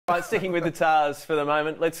Right, sticking with the Tars for the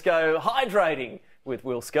moment, let's go hydrating with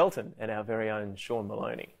Will Skelton and our very own Sean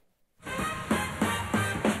Maloney.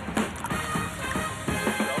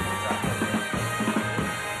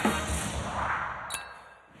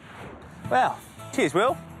 Well, cheers,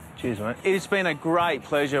 Will. Cheers, mate. It's been a great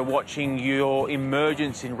pleasure watching your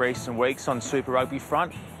emergence in recent weeks on Super Rugby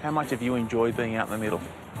front. How much have you enjoyed being out in the middle?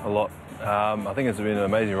 A lot. I think it's been an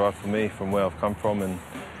amazing ride for me from where I've come from and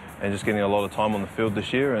just getting a lot of time on the field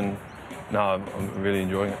this year, and no, I'm really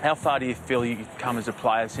enjoying it. How far do you feel you've come as a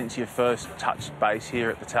player since you first touched base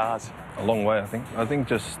here at the Tars? A long way, I think. I think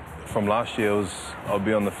just from last year, I'd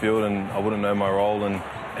be on the field and I wouldn't know my role, and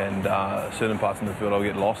certain parts in the field I'll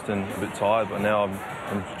get lost and a bit tired, but now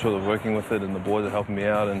I'm sort of working with it and the boys are helping me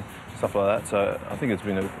out and stuff like that, so I think it's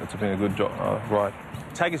been a good ride.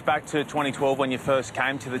 Take us back to 2012 when you first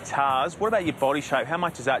came to the Tars. What about your body shape? How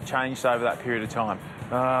much has that changed over that period of time?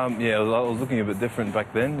 Yeah, I was looking a bit different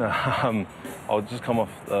back then. I'd just come off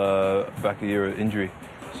back a year of injury,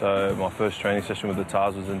 so my first training session with the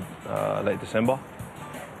Tars was in late December,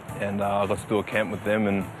 and I got to do a camp with them,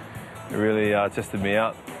 and it really tested me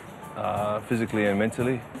out physically and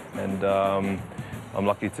mentally, and I'm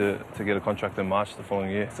lucky to get a contract in March the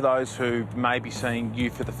following year. For those who may be seeing you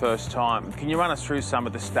for the first time, can you run us through some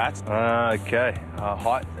of the stats? Okay,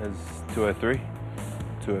 height is 203.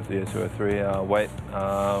 203. Weight,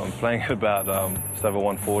 I'm playing at about just over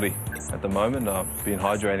 140 at the moment. I've been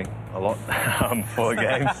hydrating a lot for the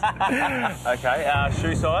games. Okay,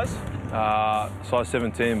 shoe size? Size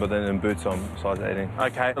 17, but then in boots I'm size 18.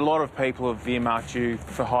 Okay, a lot of people have earmarked you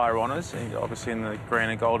for higher honours, obviously in the green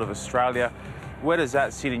and gold of Australia. Where does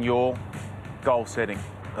that sit in your goal setting?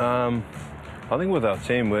 I think with our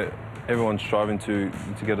team, everyone's striving to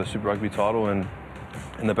get a Super Rugby title, and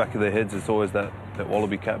in the back of their heads, it's always that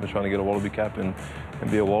Wallaby cap and trying to get a Wallaby cap and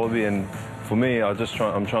be a Wallaby. And for me, I'm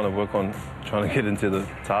trying to work on trying to get into the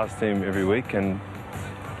Tars team every week, and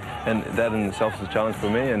that in itself is a challenge for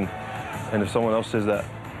me. And if someone else says that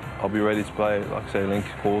I'll be ready to play, like say Link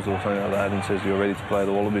calls or something like that and says you're ready to play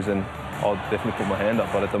the Wallabies, then I'll definitely put my hand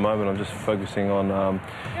up. But at the moment, I'm just focusing on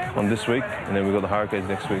this week, and then we've got the Hurricanes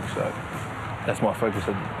next week, so that's my focus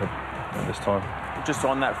at this time. Just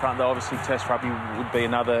on that front, though, obviously Test Rugby would be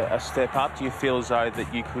a step up. Do you feel as though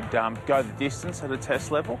that you could go the distance at a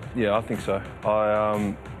Test level? Yeah, I think so.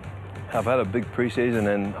 I've had a big pre-season,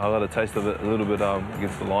 and I got a taste of it a little bit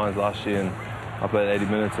against the Lions last year, and I played 80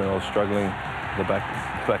 minutes and I was struggling the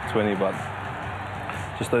back 20, but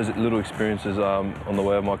just those little experiences on the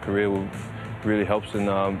way of my career really helps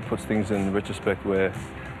and puts things in retrospect where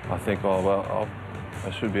I think, oh, well,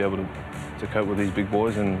 I should be able to cope with these big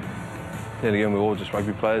boys, and then again, we're all just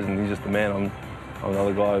rugby players and he's just a man. I'm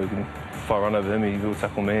another guy who can, if I run over him, he'll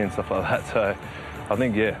tackle me and stuff like that. So I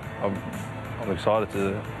think, yeah, I'm excited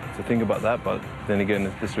to think about that, but then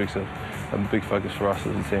again, this week's a big focus for us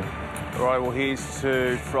as a team. All right, well, here's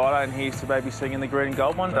to Friday and here's to maybe seeing in the green and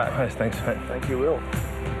gold one day. Nice, thanks, mate. Thank you, Will.